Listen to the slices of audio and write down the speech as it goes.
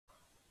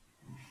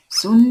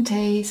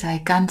Sundhey, sei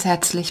ganz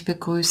herzlich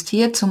begrüßt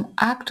hier zum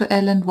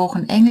aktuellen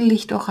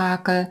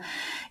Wochen-Engel-Licht-Orakel.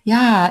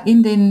 Ja,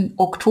 in den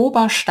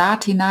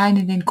Oktoberstart hinein,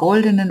 in den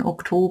goldenen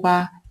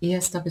Oktober,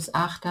 1. bis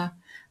 8.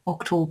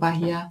 Oktober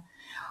hier.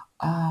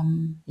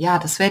 Ja,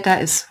 das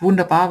Wetter ist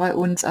wunderbar bei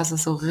uns, also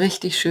so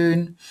richtig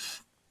schön,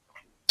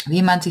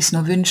 wie man sich's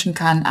nur wünschen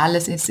kann.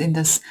 Alles ist in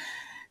das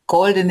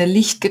goldene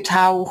Licht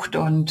getaucht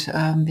und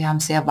wir haben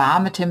sehr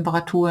warme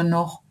Temperaturen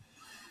noch.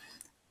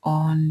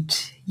 Und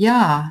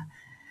ja,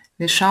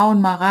 wir schauen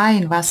mal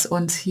rein, was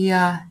uns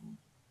hier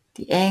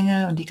die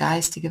Engel und die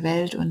geistige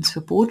Welt uns für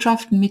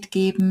Botschaften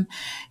mitgeben.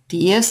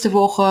 Die erste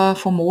Woche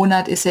vom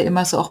Monat ist ja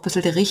immer so auch ein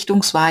bisschen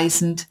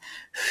richtungsweisend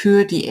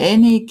für die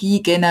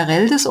Energie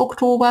generell des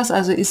Oktobers.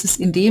 Also ist es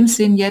in dem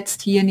Sinn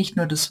jetzt hier nicht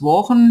nur die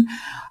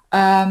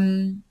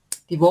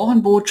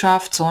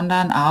Wochenbotschaft,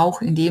 sondern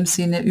auch in dem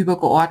Sinne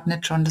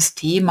übergeordnet schon das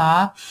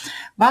Thema,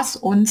 was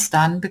uns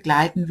dann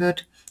begleiten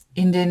wird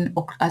in den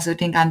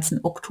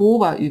ganzen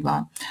Oktober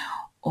über.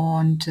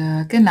 Und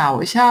genau,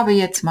 ich habe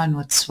jetzt mal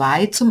nur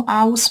 2 zum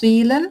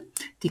Auswählen.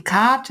 Die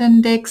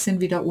Kartendecks sind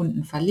wieder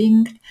unten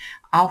verlinkt.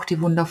 Auch die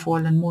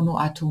wundervollen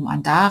Monoatom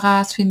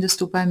Andaras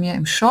findest du bei mir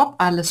im Shop.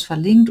 Alles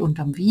verlinkt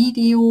unterm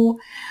Video.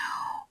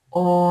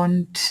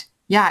 Und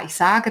ja, ich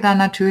sage dann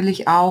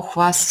natürlich auch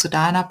was zu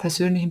deiner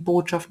persönlichen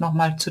Botschaft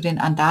nochmal zu den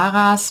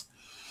Andaras.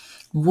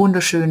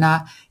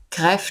 Wunderschöner,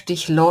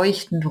 kräftig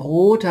leuchtend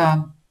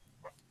roter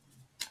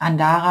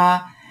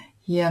Andara,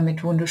 hier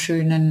mit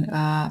wunderschönen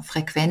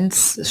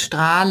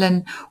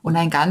Frequenzstrahlen und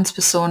ein ganz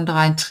besonderer,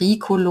 ein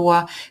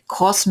Tricolor,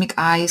 Cosmic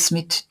Eyes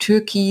mit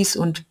Türkis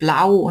und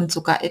Blau und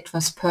sogar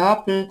etwas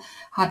Purple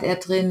hat er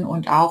drin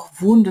und auch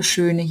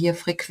wunderschöne hier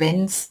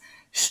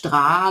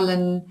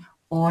Frequenzstrahlen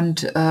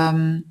und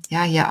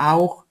ja, hier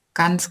auch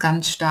ganz,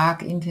 ganz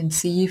stark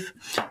intensiv,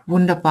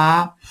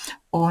 wunderbar.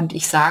 Und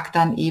ich sage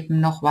dann eben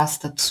noch was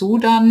dazu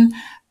dann,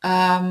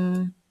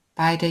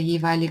 bei der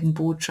jeweiligen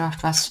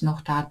Botschaft, was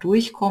noch da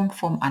durchkommt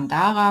vom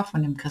Andara,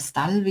 von dem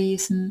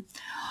Kristallwesen.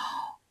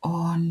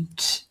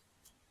 Und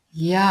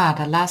ja,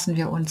 da lassen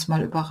wir uns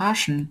mal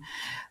überraschen.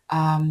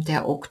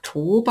 Der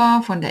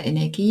Oktober von der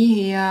Energie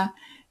her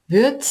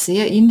wird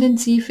sehr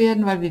intensiv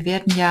werden, weil wir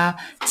werden ja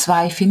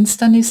 2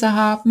 Finsternisse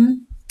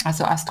haben,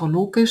 also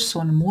astrologisch so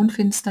eine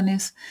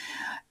Mondfinsternis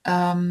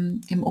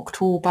im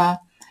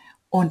Oktober.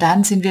 Und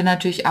dann sind wir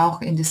natürlich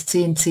auch in das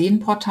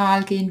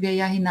 10-10-Portal gehen wir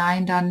ja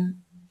hinein dann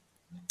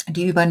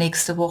die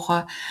übernächste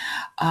Woche.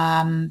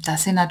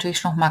 Das sind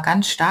natürlich noch mal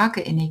ganz starke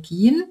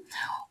Energien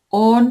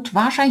und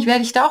wahrscheinlich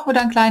werde ich da auch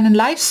wieder einen kleinen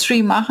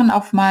Livestream machen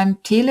auf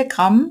meinem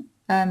Telegram,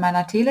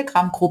 meiner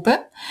Telegram-Gruppe.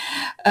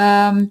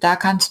 Da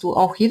kannst du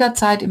auch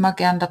jederzeit immer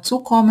gern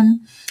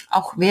dazukommen.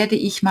 Auch werde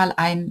ich mal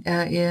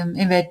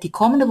entweder die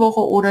kommende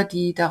Woche oder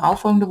die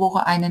darauffolgende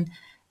Woche einen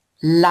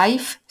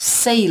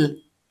Live-Sale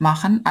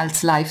machen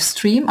als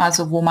Livestream,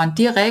 also wo man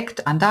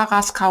direkt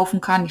Andaras kaufen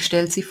kann. Ich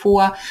stelle sie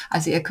vor,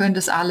 also ihr könnt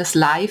es alles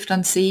live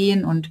dann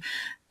sehen und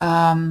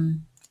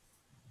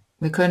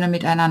wir können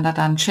miteinander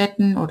dann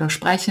chatten oder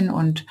sprechen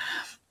und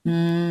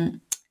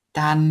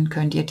dann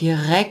könnt ihr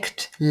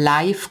direkt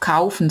live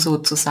kaufen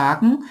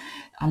sozusagen.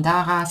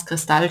 Andaras,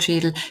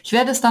 Kristallschädel. Ich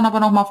werde es dann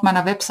aber noch mal auf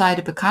meiner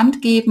Webseite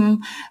bekannt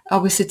geben.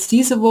 Ob ich es jetzt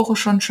diese Woche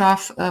schon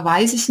schaffe,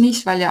 weiß ich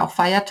nicht, weil ja auch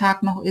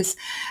Feiertag noch ist.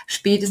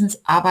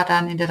 Spätestens aber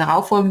dann in der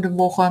darauffolgenden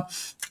Woche.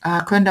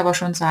 Könnte aber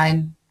schon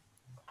sein,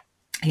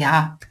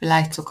 ja,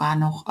 vielleicht sogar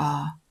noch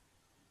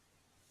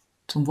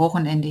zum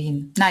Wochenende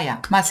hin. Naja,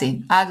 mal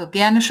sehen. Also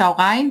gerne schau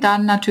rein.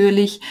 Dann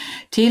natürlich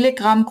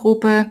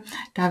Telegram-Gruppe.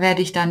 Da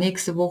werde ich dann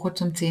nächste Woche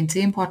zum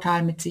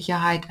 10-10-Portal mit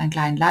Sicherheit einen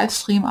kleinen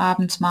Livestream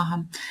abends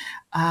machen.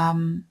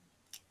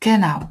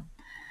 Genau.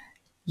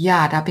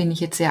 Ja, da bin ich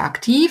jetzt sehr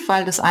aktiv,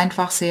 weil das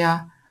einfach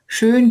sehr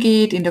schön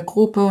geht in der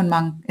Gruppe und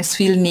man ist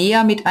viel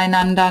näher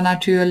miteinander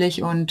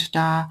natürlich und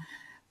da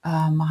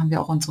machen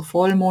wir auch unsere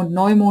Vollmond-,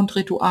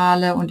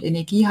 Neumond-Rituale und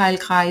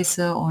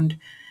Energieheilkreise und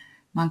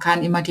man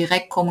kann immer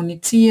direkt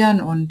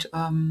kommunizieren und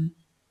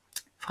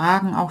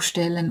Fragen auch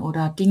stellen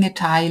oder Dinge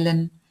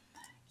teilen.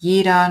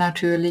 Jeder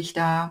natürlich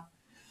da.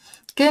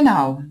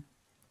 Genau.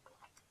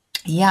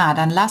 Ja,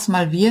 dann lass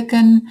mal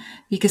wirken.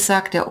 Wie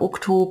gesagt, der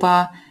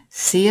Oktober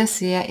sehr,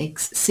 sehr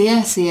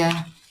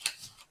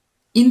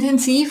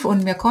intensiv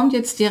und mir kommt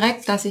jetzt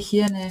direkt, dass ich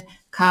hier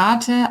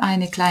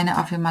eine kleine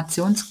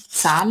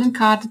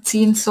Affirmationszahlenkarte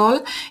ziehen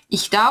soll.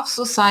 Ich darf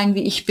so sein,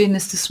 wie ich bin,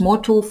 ist das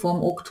Motto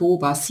vom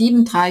Oktober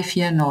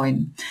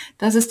 7349.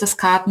 Das ist das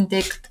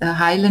Kartendeck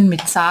Heilen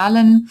mit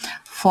Zahlen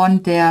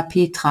von der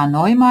Petra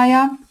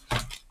Neumeier.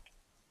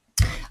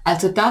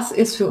 Also das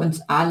ist für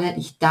uns alle,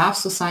 ich darf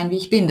so sein, wie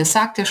ich bin. Das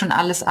sagt ja schon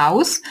alles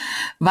aus,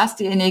 was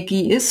die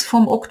Energie ist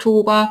vom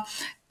Oktober,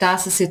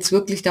 dass es jetzt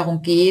wirklich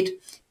darum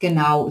geht,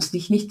 Genau, es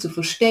dich nicht zu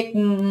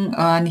verstecken,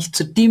 nicht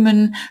zu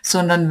dimmen,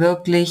 sondern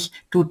wirklich,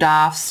 du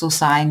darfst so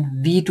sein,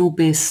 wie du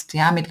bist,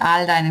 ja, mit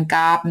all deinen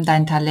Gaben,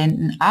 deinen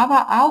Talenten,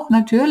 aber auch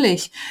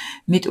natürlich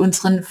mit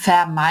unseren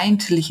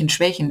vermeintlichen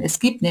Schwächen. Es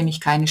gibt nämlich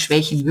keine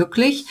Schwächen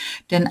wirklich,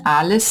 denn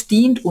alles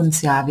dient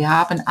uns ja. Wir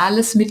haben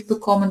alles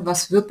mitbekommen,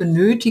 was wir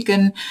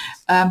benötigen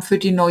für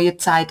die neue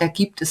Zeit. Da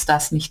gibt es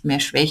das nicht mehr,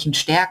 Schwächen,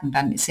 Stärken.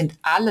 Dann sind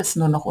alles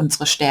nur noch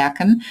unsere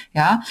Stärken,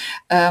 ja,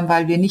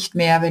 weil wir nicht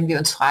mehr, wenn wir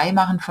uns frei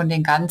machen von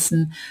den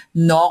ganzen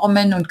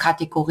Normen und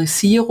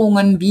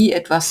Kategorisierungen, wie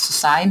etwas zu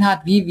sein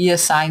hat, wie wir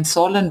sein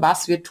sollen,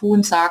 was wir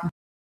tun, sagen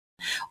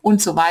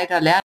und so weiter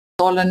lernen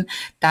sollen,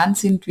 dann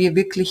sind wir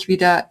wirklich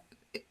wieder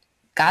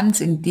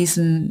ganz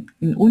in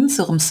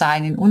unserem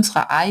Sein, in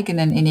unserer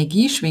eigenen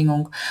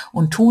Energieschwingung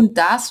und tun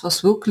das,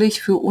 was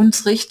wirklich für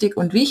uns richtig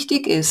und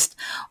wichtig ist.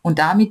 Und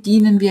damit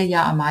dienen wir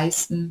ja am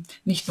meisten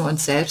nicht nur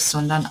uns selbst,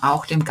 sondern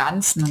auch dem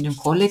Ganzen und dem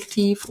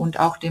Kollektiv und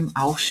auch dem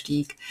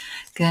Aufstieg.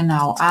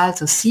 Genau,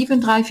 also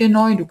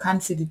 7349, du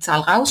kannst dir die Zahl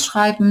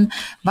rausschreiben,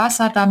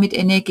 Wasser damit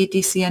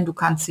energetisieren, du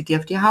kannst sie dir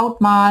auf die Haut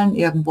malen,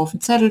 irgendwo auf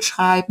den Zettel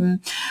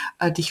schreiben,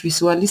 dich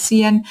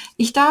visualisieren.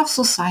 Ich darf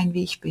so sein,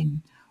 wie ich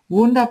bin.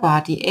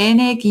 Wunderbar, die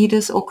Energie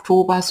des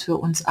Oktobers für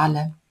uns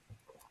alle,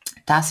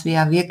 dass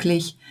wir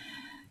wirklich,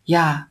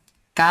 ja,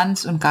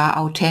 ganz und gar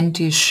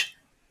authentisch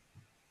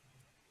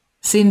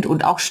sind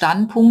und auch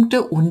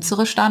Standpunkte,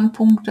 unsere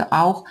Standpunkte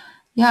auch,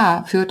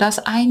 ja, für das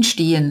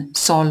einstehen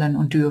sollen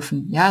und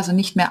dürfen. Ja, also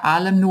nicht mehr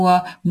allem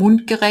nur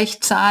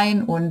mundgerecht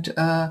sein und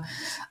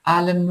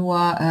allem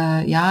nur,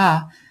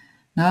 ja,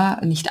 ne,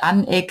 nicht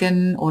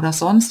anecken oder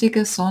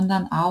sonstiges,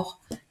 sondern auch,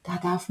 da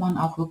darf man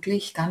auch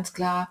wirklich ganz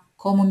klar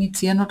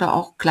kommunizieren oder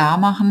auch klar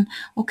machen,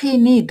 okay,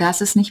 nee,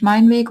 das ist nicht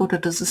mein Weg oder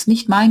das ist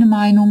nicht meine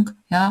Meinung,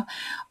 ja,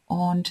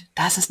 und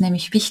das ist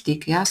nämlich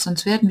wichtig, ja,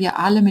 sonst werden wir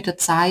alle mit der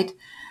Zeit,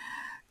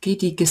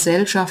 geht die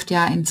Gesellschaft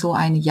ja in so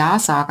eine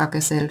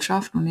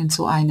Ja-Sager-Gesellschaft und in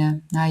so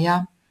eine,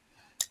 naja,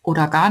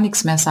 oder gar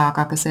nichts mehr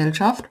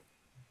Sager-Gesellschaft.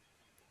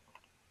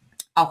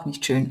 Auch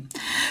nicht schön.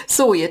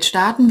 So, jetzt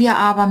starten wir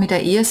aber mit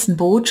der ersten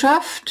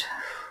Botschaft.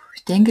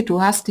 Ich denke,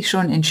 du hast dich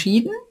schon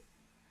entschieden.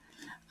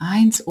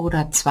 1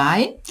 oder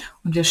 2.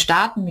 Und wir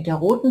starten mit der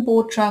roten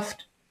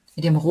Botschaft,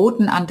 mit dem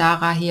roten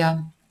Andara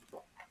hier.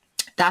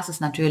 Das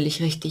ist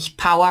natürlich richtig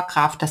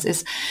Powerkraft. Das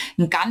ist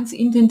ein ganz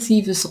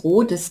intensives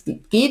Rot. Das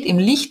geht im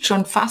Licht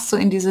schon fast so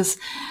in dieses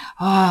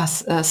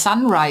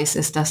Sunrise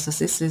ist das. Das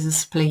ist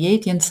dieses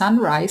Pleiadian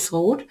Sunrise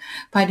Rot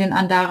bei den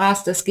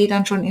Andaras. Das geht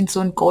dann schon in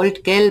so ein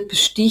goldgelb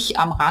Stich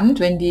am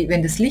Rand,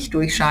 wenn das Licht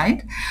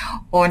durchscheint.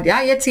 Und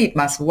ja, jetzt sieht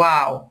man es.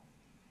 Wow.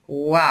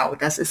 Wow,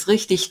 das ist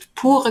richtig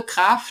pure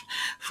Kraft,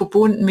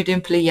 verbunden mit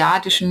den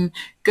plejadischen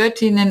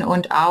Göttinnen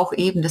und auch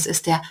eben, das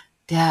ist der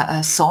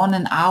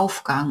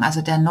Sonnenaufgang,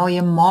 also der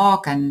neue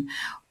Morgen.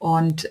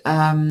 Und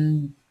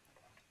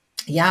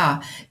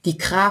ja, die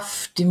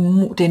Kraft,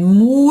 den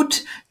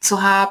Mut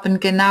zu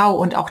haben, genau,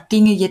 und auch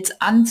Dinge jetzt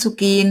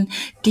anzugehen,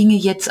 Dinge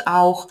jetzt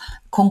auch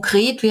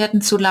konkret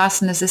werden zu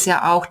lassen. Es ist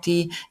ja auch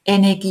die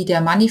Energie der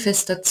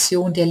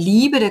Manifestation, der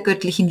Liebe, der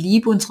göttlichen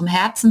Liebe, unserem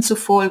Herzen zu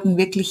folgen,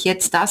 wirklich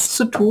jetzt das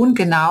zu tun,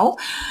 genau.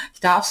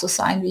 Ich darf so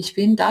sein, wie ich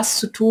bin, das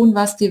zu tun,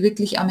 was dir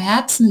wirklich am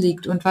Herzen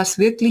liegt und was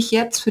wirklich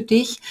jetzt für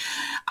dich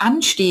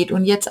ansteht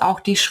und jetzt auch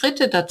die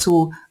Schritte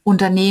dazu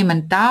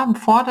unternehmen. Da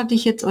fordert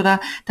dich jetzt oder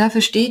dafür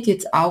steht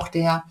jetzt auch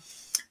der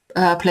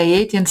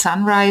Pleiadian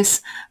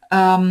Sunrise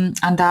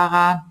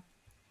Andara,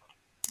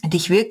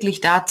 dich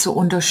wirklich dazu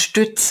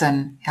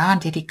unterstützen, ja,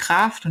 und dir die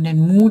Kraft und den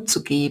Mut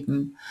zu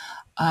geben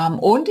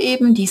und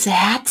eben diese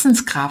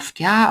Herzenskraft,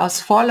 ja, aus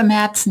vollem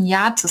Herzen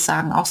Ja zu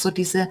sagen, auch so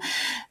diese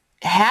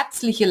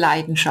herzliche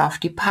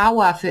Leidenschaft, die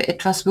Power für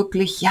etwas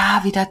wirklich,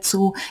 ja, wieder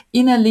zu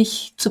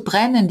innerlich zu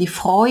brennen, die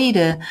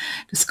Freude,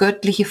 das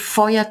göttliche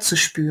Feuer zu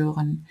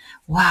spüren.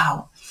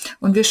 Wow.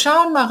 Und wir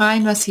schauen mal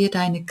rein, was hier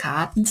deine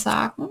Karten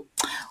sagen.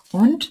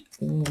 Und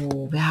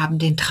wir haben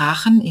den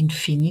Drachen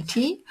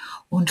Infinity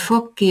und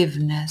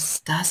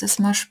Forgiveness. Das ist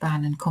mal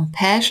spannend.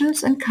 Compassion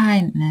and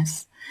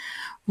Kindness.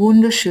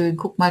 Wunderschön.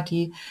 Guck mal,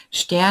 die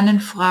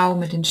Sternenfrau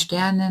mit den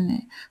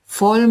Sternen.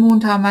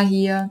 Vollmond haben wir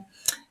hier.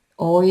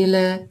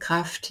 Eule,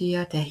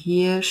 Krafttier, der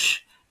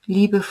Hirsch.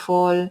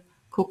 Liebevoll.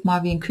 Guck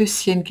mal, wie ein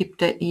Küsschen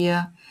gibt er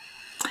ihr.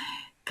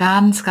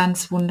 Ganz,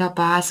 ganz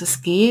wunderbar.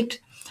 Es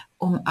geht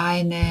um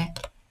eine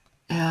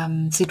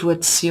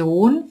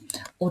Situation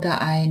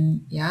oder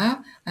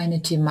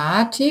eine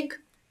Thematik,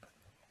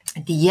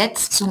 die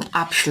jetzt zum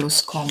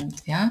Abschluss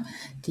kommt, ja,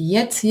 die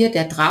jetzt hier,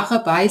 der Drache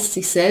beißt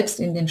sich selbst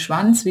in den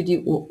Schwanz wie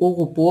die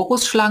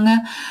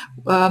Ouroboros-Schlange,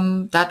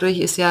 dadurch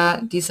ist ja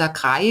dieser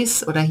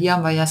Kreis, oder hier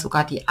haben wir ja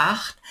sogar die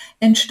 8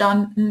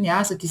 entstanden, ja,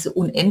 also diese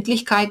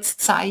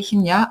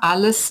Unendlichkeitszeichen, ja,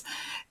 alles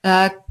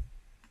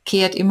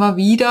kehrt immer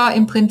wieder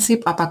im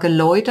Prinzip, aber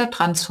geläutert,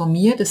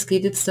 transformiert. Es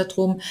geht jetzt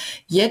darum,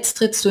 jetzt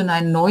trittst du in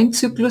einen neuen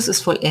Zyklus,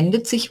 es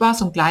vollendet sich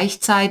was und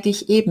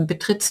gleichzeitig eben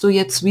betrittst du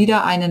jetzt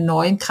wieder einen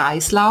neuen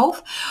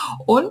Kreislauf.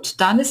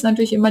 Und dann ist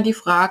natürlich immer die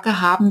Frage,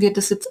 haben wir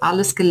das jetzt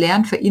alles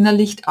gelernt,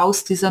 verinnerlicht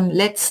aus diesem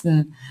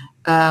letzten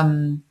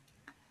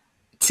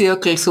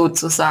Zirkel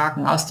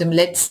sozusagen aus dem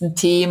letzten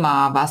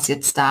Thema, was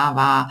jetzt da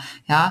war,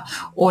 ja,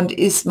 und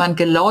ist man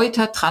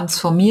geläutert,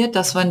 transformiert,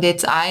 dass man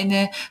jetzt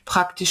eine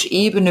praktisch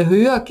Ebene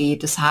höher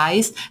geht. Das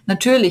heißt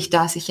natürlich,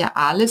 dass sich ja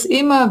alles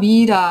immer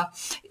wieder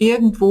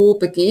irgendwo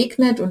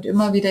begegnet und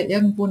immer wieder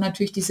irgendwo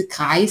natürlich diese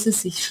Kreise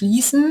sich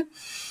schließen,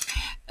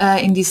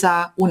 in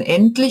dieser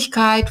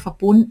Unendlichkeit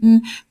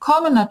verbunden,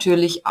 kommen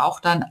natürlich auch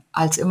dann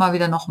als immer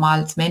wieder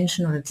nochmals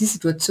Menschen oder die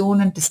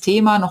Situationen, das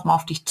Thema nochmal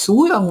auf dich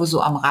zu, irgendwo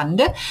so am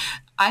Rande,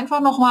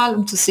 einfach nochmal,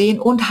 um zu sehen,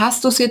 und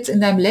hast du es jetzt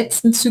in deinem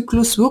letzten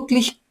Zyklus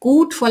wirklich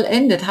gut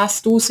vollendet?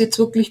 Hast du es jetzt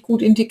wirklich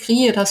gut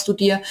integriert? Hast du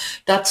dir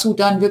dazu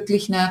dann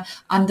wirklich eine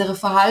andere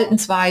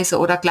Verhaltensweise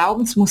oder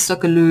Glaubensmuster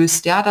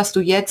gelöst, ja, dass du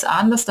jetzt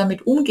anders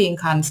damit umgehen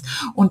kannst?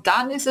 Und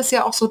dann ist es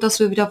ja auch so,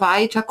 dass wir wieder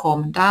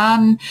weiterkommen.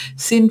 Dann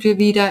sind wir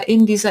wieder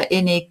in dieser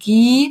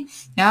Energie,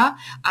 ja,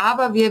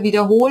 aber wir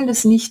wiederholen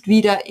es nicht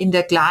wieder in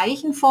der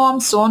gleichen Form,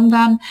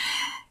 sondern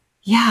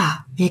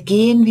ja, wir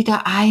gehen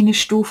wieder eine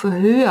Stufe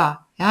höher.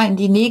 Ja, in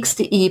die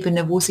nächste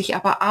Ebene, wo sich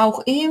aber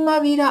auch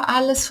immer wieder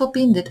alles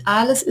verbindet.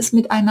 Alles ist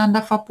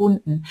miteinander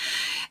verbunden.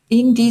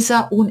 In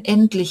dieser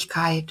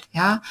Unendlichkeit,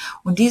 ja.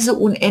 Und diese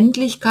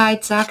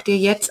Unendlichkeit sagt dir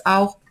jetzt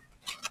auch,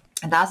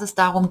 dass es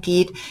darum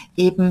geht,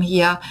 eben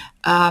hier,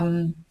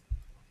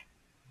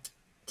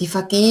 die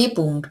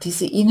Vergebung,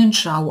 diese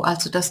Innenschau,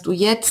 also dass du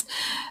jetzt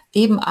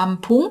eben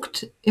am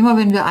Punkt, immer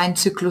wenn wir einen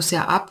Zyklus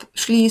ja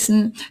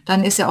abschließen,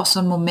 dann ist ja auch so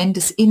ein Moment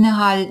des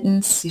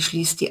Innehaltens, sie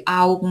schließt die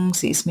Augen,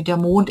 sie ist mit der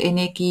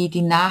Mondenergie,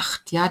 die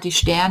Nacht, ja, die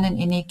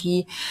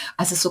Sternenenergie,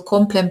 also so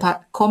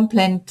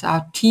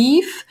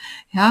komplementativ,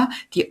 ja,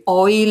 die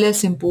Eule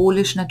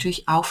symbolisch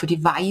natürlich auch für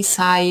die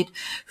Weisheit,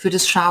 für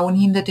das Schauen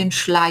hinter den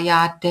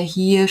Schleier, der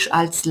Hirsch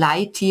als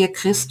Leittier,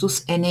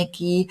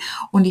 Christusenergie,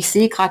 und ich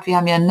sehe gerade, wir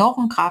haben ja noch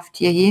ein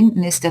Krafttier, hier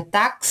hinten ist der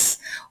Dachs,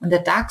 und der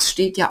Dachs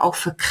steht ja auch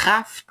für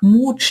Kraft,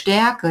 Mut,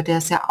 Stärke, der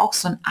ist ja auch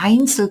so ein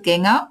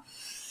Einzelgänger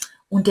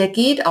und der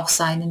geht auch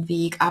seinen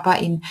Weg, aber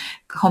in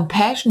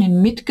Compassion,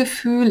 in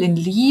Mitgefühl, in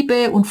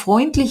Liebe und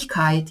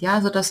Freundlichkeit, ja,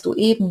 so dass du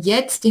eben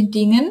jetzt den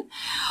Dingen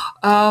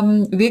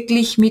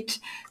wirklich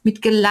mit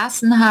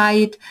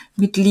Gelassenheit,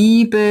 mit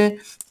Liebe,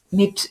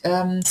 mit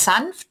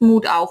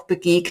Sanftmut auch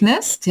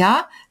begegnest,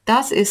 ja,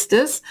 das ist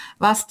es,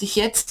 was dich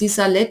jetzt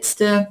dieser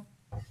letzte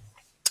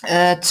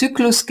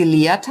Zyklus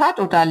gelehrt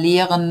hat oder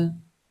lehren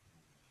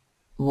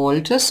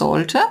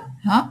sollte,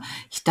 ja,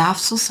 ich darf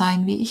so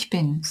sein, wie ich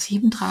bin.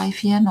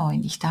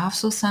 7349, ich darf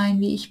so sein,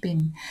 wie ich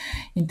bin.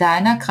 In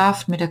deiner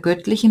Kraft, mit der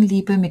göttlichen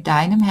Liebe, mit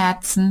deinem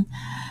Herzen,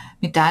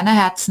 mit deiner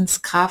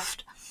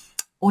Herzenskraft.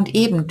 Und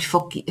eben,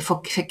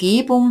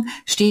 Vergebung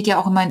steht ja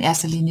auch immer in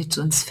erster Linie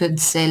für uns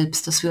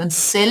selbst, dass wir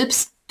uns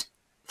selbst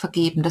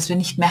vergeben, dass wir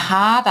nicht mehr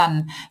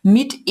hadern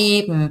mit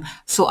eben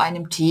so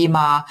einem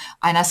Thema,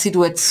 einer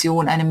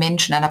Situation, einem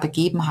Menschen, einer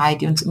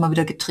Begebenheit, die uns immer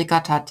wieder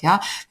getriggert hat,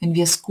 ja. Wenn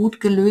wir es gut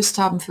gelöst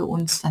haben für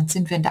uns, dann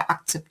sind wir in der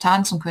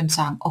Akzeptanz und können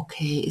sagen,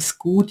 okay, ist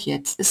gut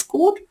jetzt, ist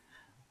gut.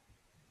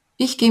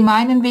 Ich gehe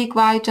meinen Weg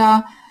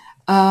weiter,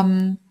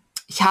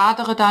 ich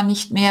hadere da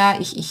nicht mehr,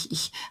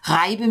 ich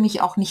reibe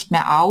mich auch nicht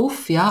mehr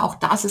auf, ja, auch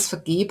das ist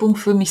Vergebung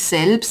für mich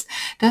selbst,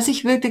 dass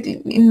ich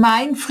wirklich in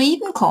meinen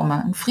Frieden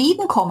komme,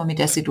 mit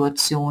der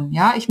Situation,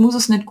 ja, ich muss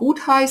es nicht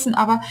gutheißen,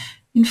 aber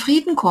in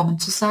Frieden kommen,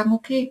 zu sagen,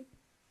 okay,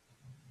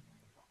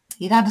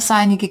 jeder hat das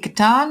Seinige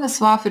getan,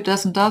 es war für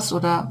das und das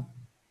oder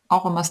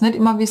auch immer es nicht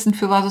immer wissen,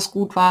 für was es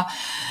gut war,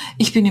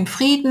 ich bin im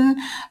Frieden,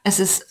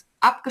 es ist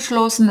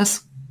abgeschlossen,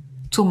 es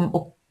zum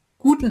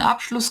guten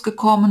Abschluss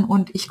gekommen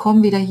und ich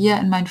komme wieder hier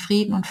in meinen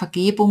Frieden und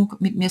Vergebung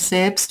mit mir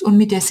selbst und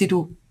mit der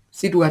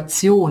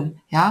Situation,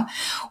 ja,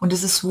 und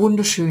es ist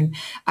wunderschön.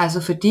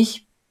 Also für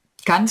dich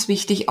ganz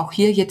wichtig, auch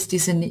hier jetzt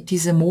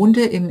diese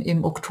Monde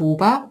im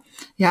Oktober,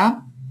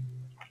 ja,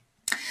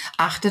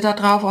 achte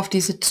darauf, auf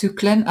diese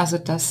Zyklen, also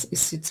das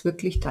ist jetzt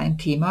wirklich dein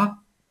Thema,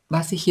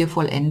 was sich hier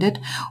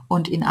vollendet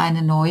und in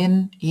einen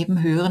neuen,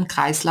 eben höheren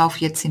Kreislauf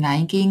jetzt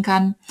hineingehen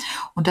kann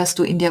und dass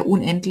du in der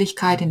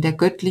Unendlichkeit, in der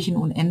göttlichen,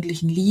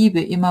 unendlichen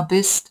Liebe immer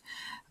bist,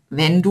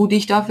 wenn du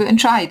dich dafür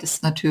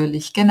entscheidest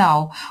natürlich,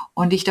 genau,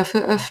 und dich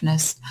dafür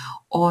öffnest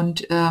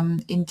und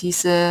in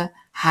diese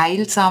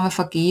heilsame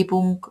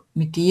Vergebung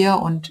mit dir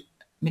und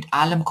mit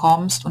allem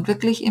kommst und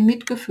wirklich im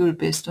Mitgefühl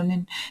bist und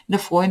in der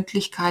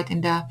Freundlichkeit,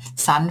 in der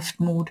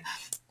Sanftmut.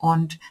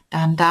 Und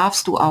dann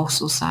darfst du auch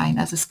so sein.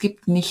 Also es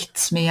gibt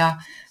nichts mehr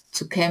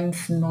zu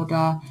kämpfen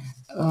oder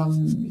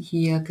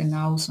hier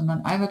genau,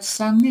 sondern einfach zu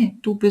sagen, nee,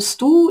 du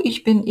bist du,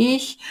 ich bin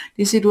ich,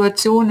 die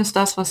Situation ist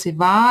das, was sie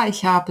war,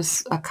 ich habe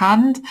es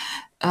erkannt.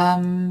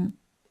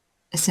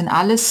 Es sind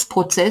alles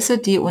Prozesse,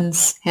 die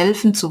uns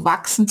helfen zu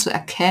wachsen, zu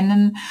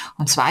erkennen,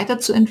 uns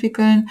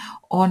weiterzuentwickeln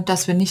und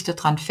dass wir nicht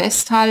daran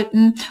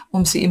festhalten,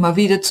 um sie immer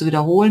wieder zu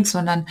wiederholen,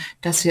 sondern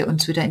dass wir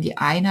uns wieder in die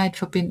Einheit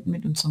verbinden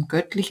mit unserem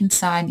göttlichen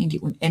Sein, in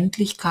die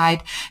Unendlichkeit,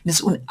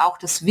 auch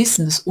das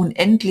Wissen, das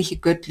unendliche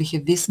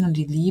göttliche Wissen und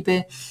die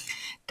Liebe,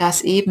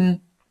 dass wir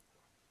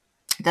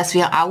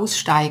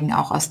aussteigen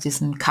auch aus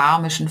diesen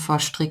karmischen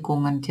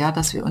Verstrickungen, ja,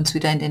 dass wir uns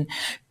wieder in den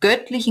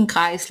göttlichen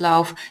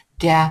Kreislauf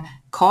der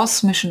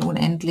kosmischen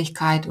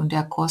Unendlichkeit und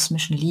der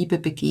kosmischen Liebe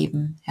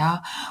begeben,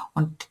 ja,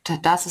 und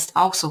das ist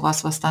auch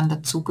sowas, was dann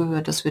dazu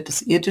gehört, dass wir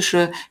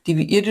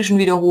die irdischen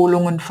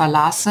Wiederholungen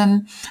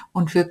verlassen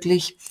und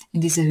wirklich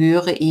in diese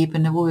höhere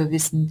Ebene, wo wir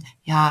wissen,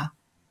 ja,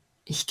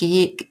 ich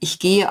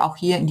gehe auch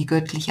hier in die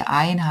göttliche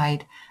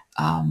Einheit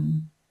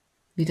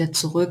wieder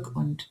zurück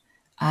und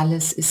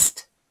alles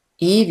ist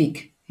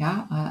ewig.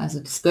 Ja,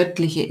 also das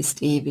Göttliche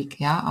ist ewig,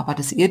 ja, aber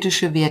das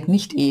Irdische wird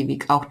nicht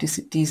ewig, auch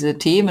diese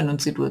Themen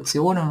und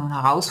Situationen und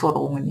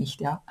Herausforderungen nicht,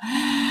 ja.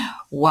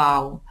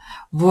 Wow,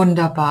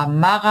 wunderbar,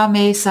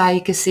 Marame sei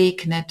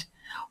gesegnet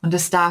und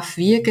es darf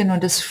wirken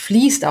und es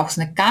fließt auch,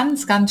 so eine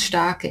ganz, ganz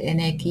starke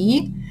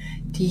Energie,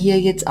 die hier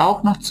jetzt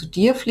auch noch zu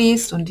dir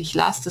fließt und ich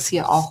lasse das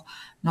hier auch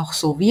noch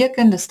so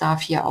wirken, das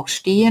darf hier auch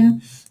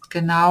stehen,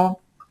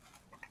 genau,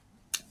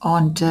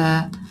 und so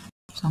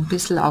ein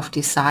bisschen auf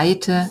die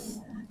Seite,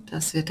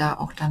 dass wir da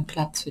auch dann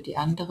Platz für die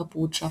andere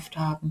Botschaft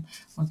haben.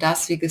 Und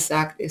das, wie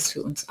gesagt, ist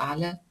für uns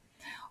alle.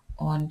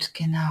 Und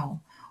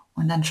genau.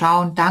 Und dann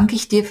danke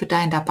ich dir für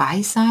dein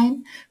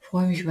Dabeisein.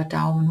 Freue mich über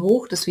Daumen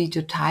hoch, das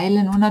Video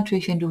teilen und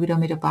natürlich, wenn du wieder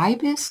mit dabei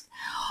bist.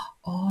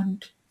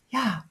 Und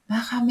ja,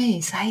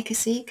 Marame, sei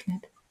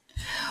gesegnet.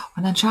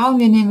 Und dann schauen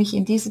wir nämlich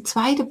in diese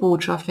zweite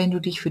Botschaft, wenn du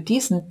dich für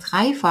diesen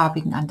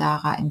dreifarbigen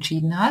Andara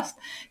entschieden hast.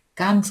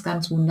 Ganz,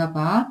 ganz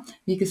wunderbar.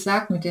 Wie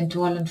gesagt, mit den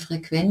tollen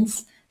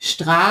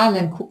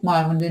Frequenzstrahlen, guck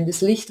mal, und wenn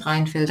das Licht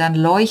reinfällt, dann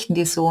leuchten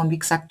die so, und wie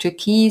gesagt,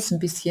 Türkis, ein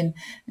bisschen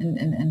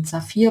ein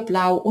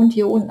Saphirblau, und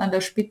hier unten an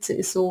der Spitze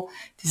ist so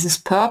dieses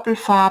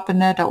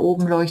Purplefarbene, da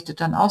oben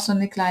leuchtet dann auch so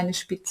eine kleine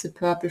Spitze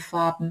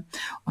Purplefarben,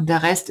 und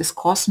der Rest ist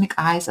Cosmic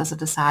Eyes, also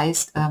das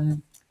heißt,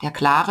 der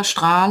klare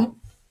Strahl,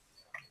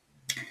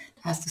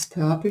 da ist das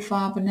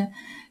Purplefarbene,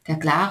 der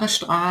klare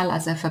Strahl,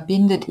 also er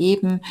verbindet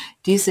eben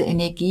diese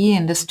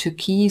Energien, das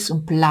Türkis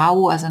und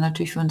Blau, also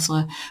natürlich für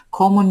unsere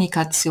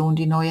Kommunikation,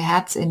 die neue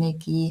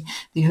Herzenergie,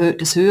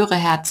 das höhere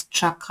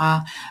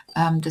Herzchakra,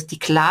 die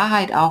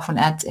Klarheit auch von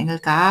Erzengel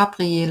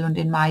Gabriel und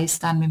den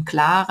Meistern mit dem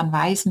klaren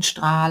weißen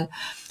Strahl,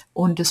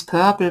 und das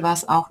Purple,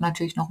 was auch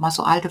natürlich nochmal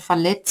so alte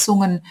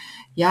Verletzungen,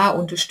 ja,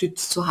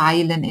 unterstützt zu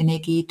heilen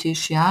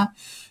energetisch, ja,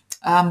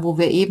 wo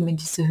wir eben in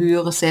diese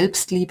höhere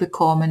Selbstliebe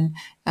kommen,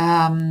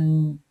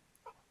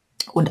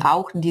 und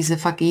auch in diese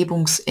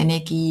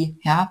Vergebungsenergie,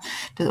 ja,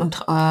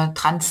 und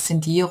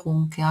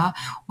Transzendierung, ja,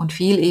 und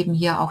viel eben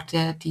hier auch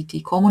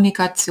die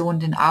Kommunikation,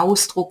 den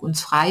Ausdruck,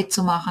 uns frei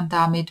zu machen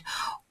damit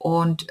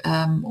und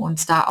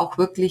uns da auch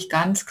wirklich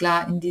ganz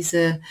klar in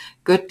diese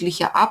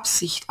göttliche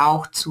Absicht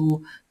auch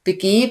zu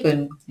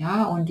begeben,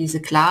 ja, und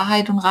diese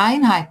Klarheit und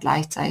Reinheit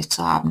gleichzeitig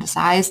zu haben. Das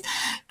heißt,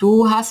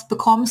 du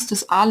bekommst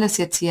das alles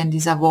jetzt hier in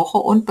dieser Woche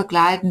und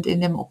begleitend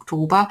in dem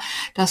Oktober,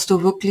 dass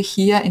du wirklich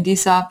hier in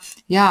dieser,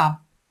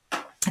 ja,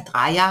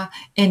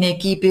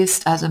 Dreier-Energie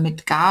bist, also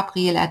mit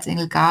Gabriel,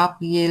 Erzengel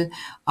Gabriel,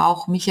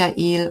 auch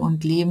Michael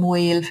und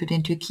Lemuel für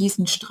den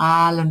türkisen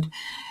Strahl und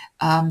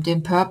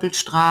den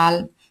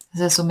Purple-Strahl,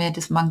 das ist so mehr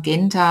das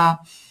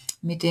Magenta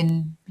mit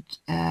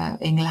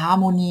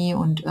Engelharmonie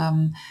und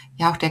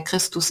ja auch der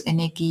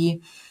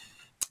Christus-Energie,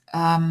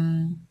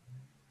 um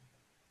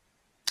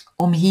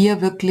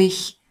hier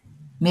wirklich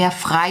mehr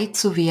frei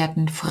zu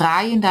werden,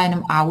 frei in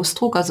deinem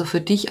Ausdruck, also für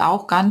dich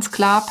auch ganz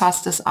klar,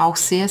 passt es auch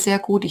sehr, sehr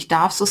gut. Ich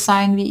darf so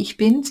sein, wie ich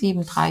bin,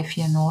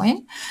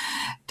 7349.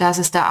 Das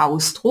ist der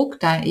Ausdruck,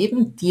 da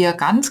eben dir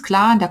ganz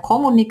klar in der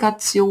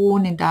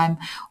Kommunikation, in deinem,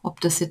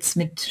 ob das jetzt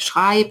mit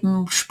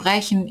Schreiben,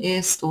 Sprechen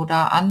ist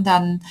oder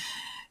anderen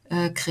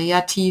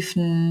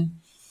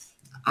kreativen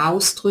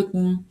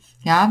Ausdrücken,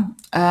 ja,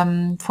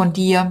 von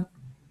dir,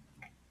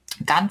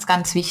 ganz,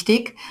 ganz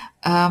wichtig,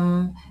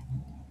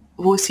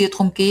 wo es hier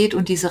drum geht,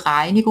 und diese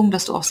Reinigung,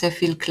 dass du auch sehr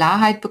viel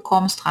Klarheit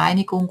bekommst,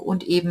 Reinigung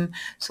und eben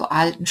so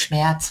alten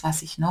Schmerz,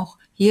 was ich noch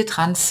hier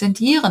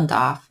transzendieren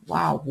darf.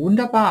 Wow,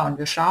 wunderbar. Und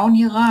wir schauen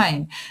hier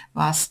rein,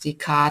 was die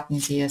Karten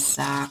dir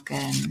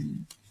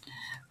sagen.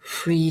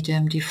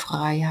 Freedom, die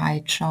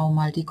Freiheit, schau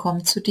mal, die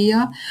kommt zu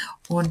dir.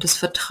 Und das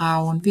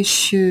Vertrauen, wie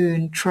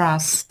schön,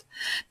 Trust.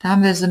 Da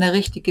haben wir so eine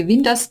richtige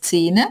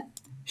Winterszene.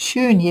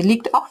 Schön, hier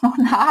liegt auch noch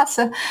ein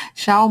Hase.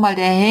 Schau mal,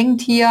 der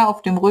hängt hier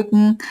auf dem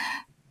Rücken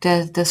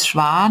des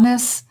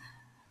Schwanes,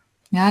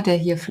 ja, der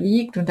hier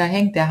fliegt, und da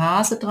hängt der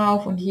Hase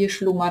drauf, und hier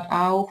schlummert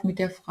auch mit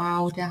der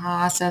Frau der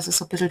Hase, also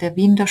so ein bisschen der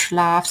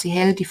Winterschlaf, sie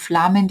hält die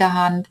Flamme in der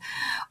Hand,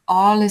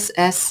 all is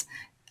as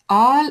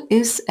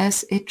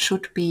it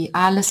should be,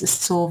 alles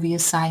ist so, wie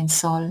es sein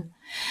soll.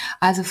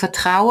 Also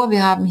vertraue,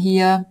 wir haben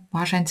hier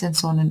wahrscheinlich den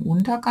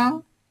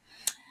Sonnenuntergang.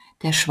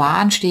 Der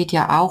Schwan steht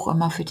ja auch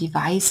immer für die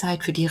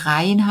Weisheit, für die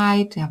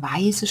Reinheit, der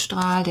weiße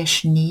Strahl, der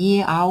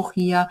Schnee auch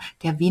hier,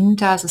 der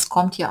Winter, also es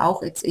kommt hier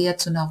auch jetzt eher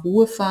zu einer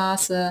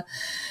Ruhephase,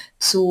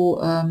 zu,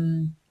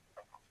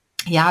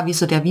 ja, wie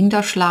so der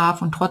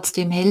Winterschlaf, und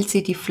trotzdem hält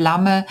sie die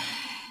Flamme,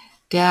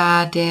 die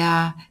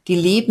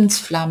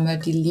Lebensflamme,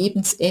 die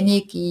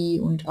Lebensenergie,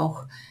 und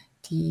auch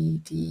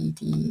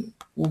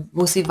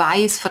wo sie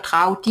weiß,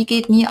 vertraut, die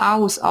geht nie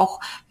aus, auch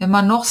wenn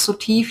man noch so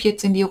tief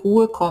jetzt in die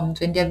Ruhe kommt,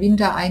 wenn der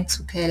Winter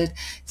Einzug hält,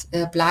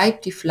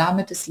 bleibt die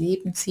Flamme des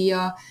Lebens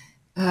hier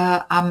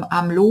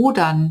am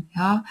Lodern,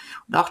 ja,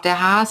 und auch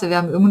der Hase, wir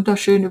haben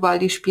wunderschön überall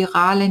die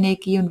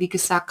Spiralenergie und wie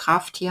gesagt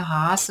Krafttier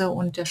Hase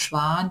und der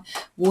Schwan,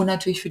 wo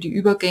natürlich für die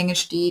Übergänge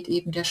steht,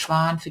 eben der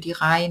Schwan für die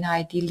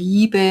Reinheit, die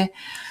Liebe,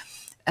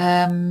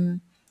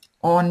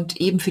 und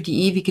eben für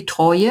die ewige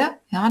Treue,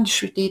 ja,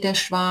 steht der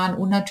Schwan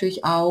und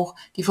natürlich auch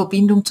die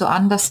Verbindung zur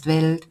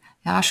Anderswelt.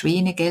 Ja,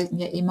 Schwäne gelten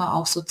ja immer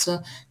auch so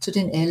zu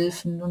den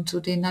Elfen und zu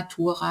den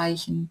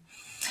Naturreichen.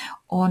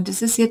 Und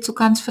es ist jetzt, du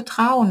kannst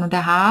vertrauen. Und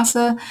der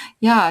Hase,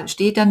 ja,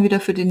 steht dann wieder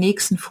für den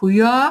nächsten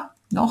Frühjahr.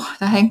 Noch,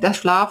 da hängt er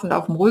schlafend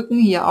auf dem Rücken,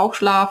 hier auch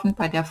schlafend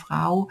bei der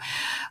Frau.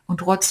 Und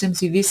trotzdem,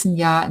 sie wissen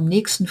ja, im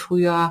nächsten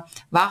Frühjahr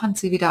wachen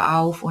sie wieder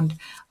auf und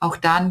auch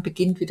dann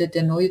beginnt wieder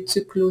der neue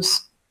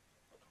Zyklus.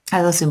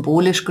 Also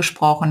symbolisch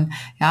gesprochen,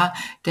 ja,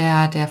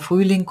 der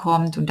Frühling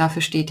kommt und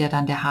dafür steht ja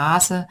dann der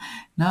Hase,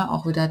 ne,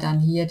 auch wieder dann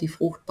hier die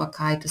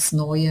Fruchtbarkeit, das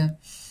Neue.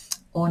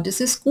 Und es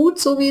ist gut,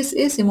 so wie es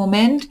ist. Im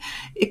Moment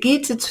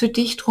geht es jetzt für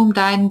dich darum,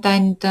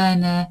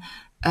 deine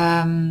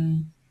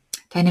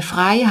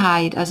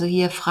Freiheit, also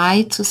hier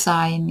frei zu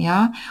sein,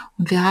 ja.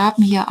 Und wir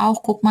haben hier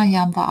auch, guck mal,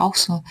 hier haben wir auch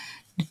so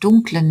eine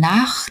dunkle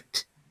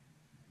Nacht.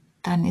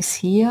 Dann ist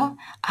hier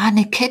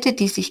eine Kette,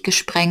 die sich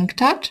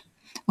gesprengt hat.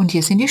 Und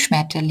hier sind die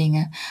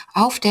Schmetterlinge.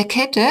 Auf der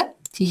Kette,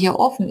 die hier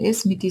offen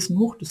ist, mit diesem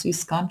du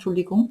siehst gar,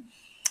 Entschuldigung,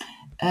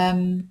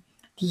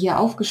 die hier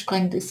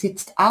aufgesprengt ist,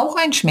 sitzt auch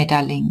ein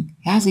Schmetterling.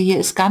 Ja, also hier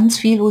ist ganz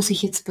viel, wo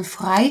sich jetzt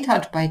befreit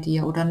hat bei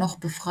dir oder noch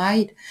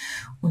befreit.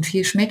 Und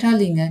 4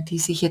 Schmetterlinge, die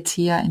sich jetzt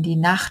hier in die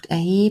Nacht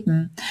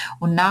erheben.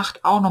 Und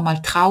Nacht auch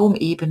nochmal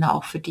Traumebene,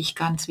 auch für dich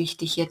ganz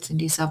wichtig jetzt in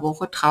dieser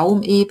Woche.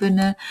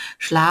 Traumebene,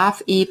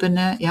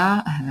 Schlafebene,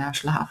 ja,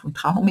 Schlaf- und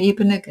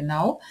Traumebene,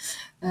 genau.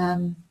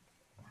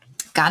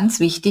 Ganz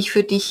wichtig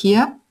für dich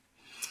hier.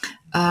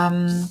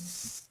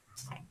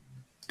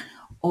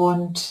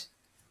 Und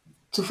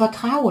zu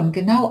vertrauen,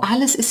 genau,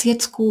 alles ist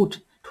jetzt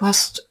gut. Du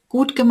hast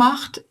gut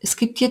gemacht, es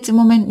gibt jetzt im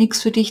Moment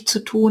nichts für dich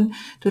zu tun.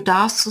 Du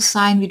darfst so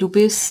sein, wie du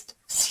bist.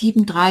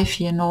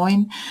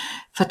 7349.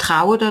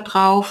 Vertraue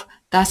darauf,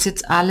 dass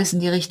jetzt alles in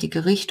die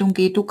richtige Richtung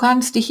geht. Du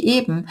kannst dich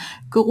eben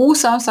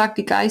geruhsam, sagt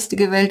die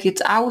geistige Welt,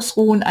 jetzt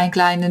ausruhen, einen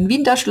kleinen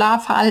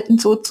Winterschlaf halten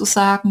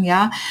sozusagen,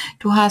 ja.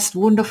 Du hast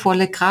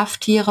wundervolle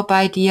Krafttiere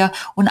bei dir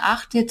und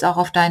achte jetzt auch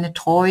auf deine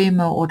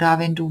Träume oder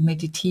wenn du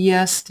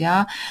meditierst,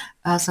 ja,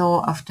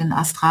 also auf den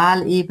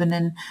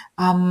Astralebenen,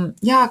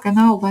 ja,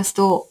 genau,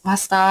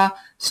 was da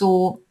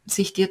so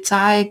sich dir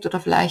zeigt oder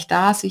vielleicht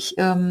da sich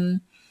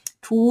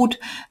tut,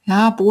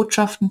 ja,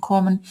 Botschaften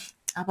kommen.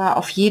 Aber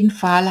auf jeden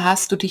Fall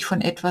hast du dich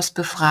von etwas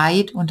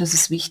befreit und das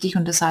ist wichtig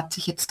und das hat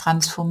sich jetzt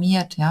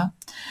transformiert, ja.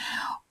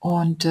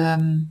 Und ja,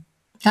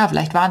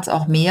 vielleicht waren es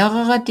auch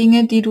mehrere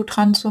Dinge, die du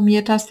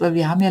transformiert hast, weil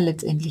wir haben ja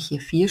letztendlich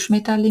hier 4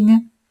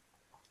 Schmetterlinge.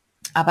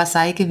 Aber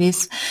sei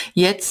gewiss,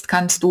 jetzt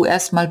kannst du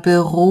erstmal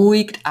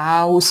beruhigt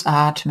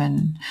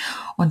ausatmen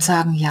und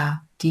sagen,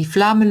 ja, die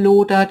Flamme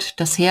lodert,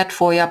 das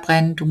Herdfeuer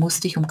brennt, du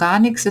musst dich um gar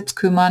nichts jetzt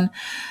kümmern,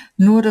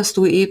 nur dass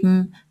du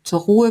eben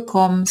zur Ruhe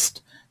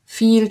kommst,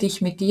 viel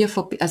dich mit dir,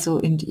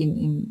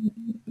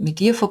 mit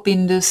dir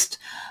verbindest,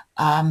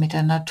 mit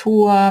der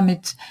Natur,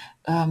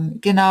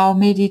 genau,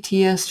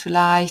 meditierst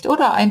vielleicht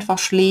oder einfach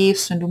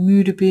schläfst, wenn du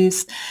müde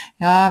bist,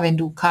 ja, wenn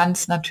du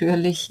kannst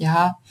natürlich,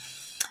 ja,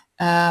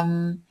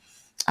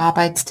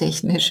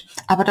 arbeitstechnisch,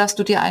 aber dass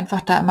du dir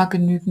einfach da immer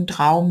genügend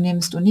Raum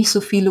nimmst und nicht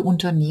so viele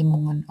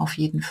Unternehmungen auf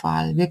jeden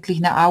Fall. Wirklich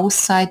eine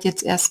Auszeit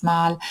jetzt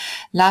erstmal,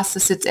 lass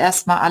es jetzt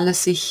erstmal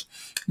alles sich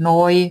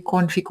neu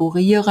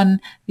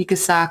konfigurieren. Wie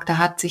gesagt, da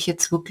hat sich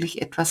jetzt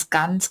wirklich etwas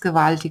ganz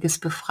Gewaltiges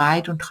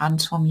befreit und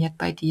transformiert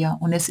bei dir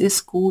und es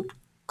ist gut.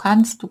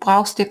 Du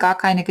brauchst dir gar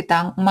keine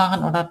Gedanken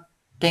machen oder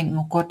denken,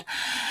 oh Gott,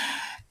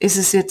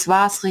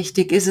 war es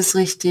richtig, ist es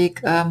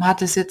richtig,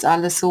 hat es jetzt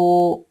alles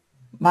so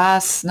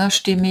was, ne,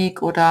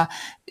 stimmig oder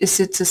ist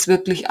jetzt es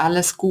wirklich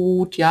alles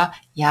gut, ja,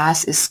 ja,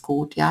 es ist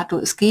gut, ja,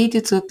 es geht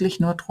jetzt wirklich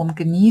nur drum,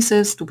 genieße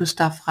es, du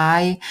bist da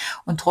frei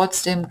und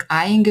trotzdem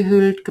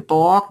eingehüllt,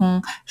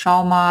 geborgen,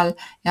 schau mal,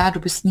 ja, du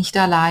bist nicht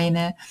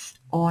alleine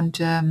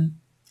und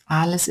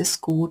alles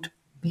ist gut,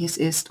 wie es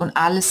ist und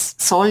alles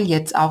soll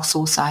jetzt auch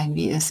so sein,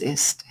 wie es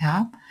ist,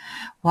 ja.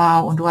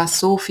 Wow, und du hast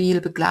so viel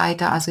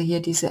Begleiter, also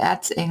hier diese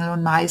Erzengel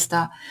und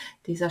Meister,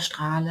 dieser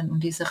Strahlen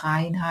und diese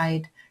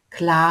Reinheit,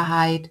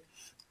 Klarheit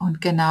und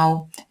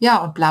genau, ja,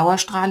 und blauer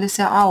Strahl ist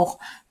ja auch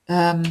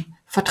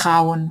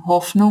Vertrauen,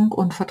 Hoffnung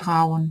und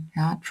Vertrauen,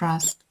 ja,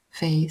 Trust,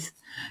 Faith,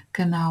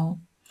 genau.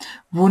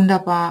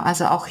 Wunderbar,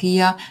 also auch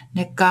hier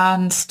eine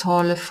ganz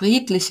tolle,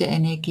 friedliche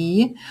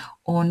Energie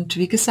und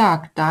wie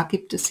gesagt, da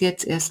gibt es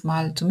jetzt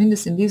erstmal,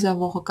 zumindest in dieser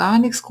Woche, gar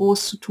nichts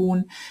groß zu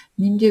tun.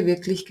 Nimm dir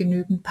wirklich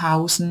genügend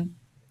Pausen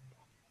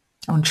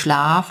und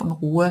Schlaf und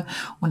Ruhe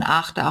und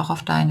achte auch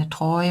auf deine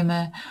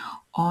Träume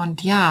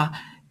und ja,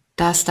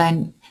 dass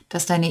deine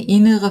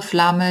innere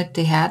Flamme,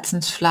 die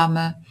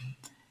Herzensflamme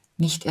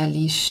nicht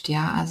erlischt,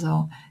 ja,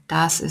 also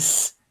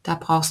da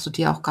brauchst du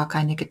dir auch gar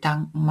keine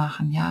Gedanken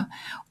machen, ja,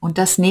 und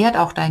das nährt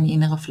auch deine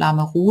innere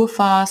Flamme,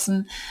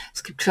 Ruhephasen,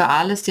 es gibt für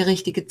alles die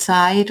richtige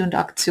Zeit und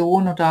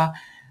Aktion oder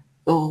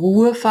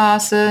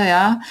Ruhephase,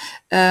 ja,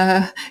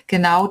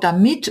 genau,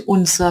 damit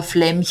unser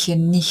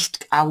Flämmchen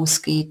nicht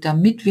ausgeht,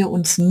 damit wir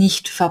uns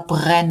nicht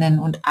verbrennen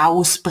und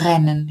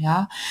ausbrennen,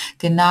 ja,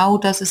 genau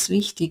das ist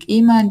wichtig,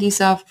 immer in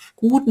dieser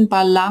guten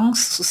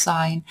Balance zu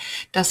sein,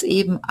 dass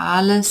eben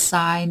alles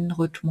seinen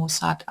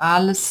Rhythmus hat,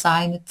 alles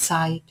seine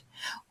Zeit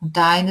und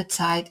deine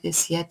Zeit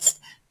ist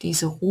jetzt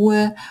diese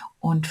Ruhe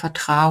und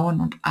Vertrauen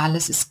und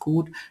alles ist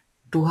gut.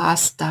 Du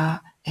hast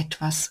da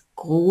etwas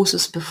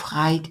Großes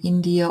befreit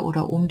in dir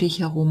oder um dich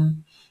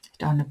herum.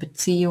 Vielleicht auch eine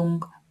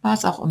Beziehung,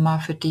 was auch immer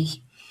für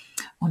dich.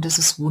 Und es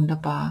ist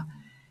wunderbar.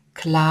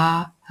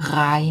 Klar,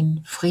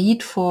 rein,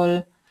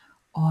 friedvoll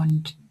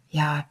und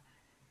ja,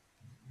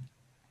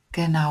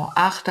 genau,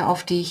 achte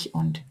auf dich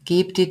und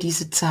gib dir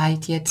diese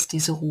Zeit jetzt,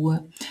 diese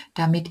Ruhe,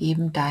 damit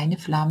eben deine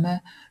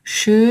Flamme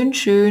schön,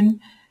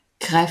 schön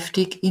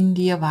kräftig in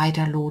dir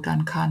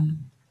weiterlodern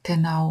kann.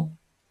 Genau.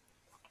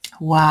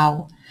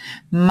 Wow.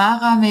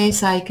 Marame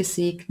sei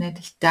gesegnet.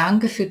 Ich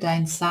danke für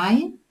dein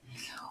Sein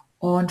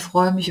und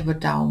freue mich über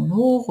Daumen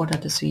hoch oder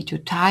das Video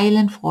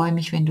teilen. Freue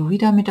mich, wenn du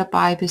wieder mit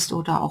dabei bist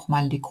oder auch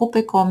mal in die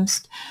Gruppe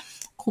kommst,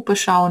 Gruppe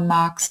schauen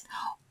magst.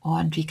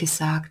 Und wie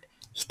gesagt,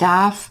 ich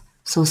darf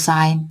so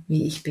sein,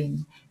 wie ich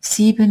bin.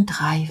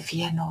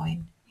 7349.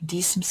 In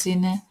diesem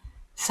Sinne,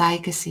 sei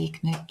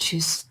gesegnet.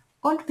 Tschüss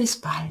und bis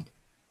bald.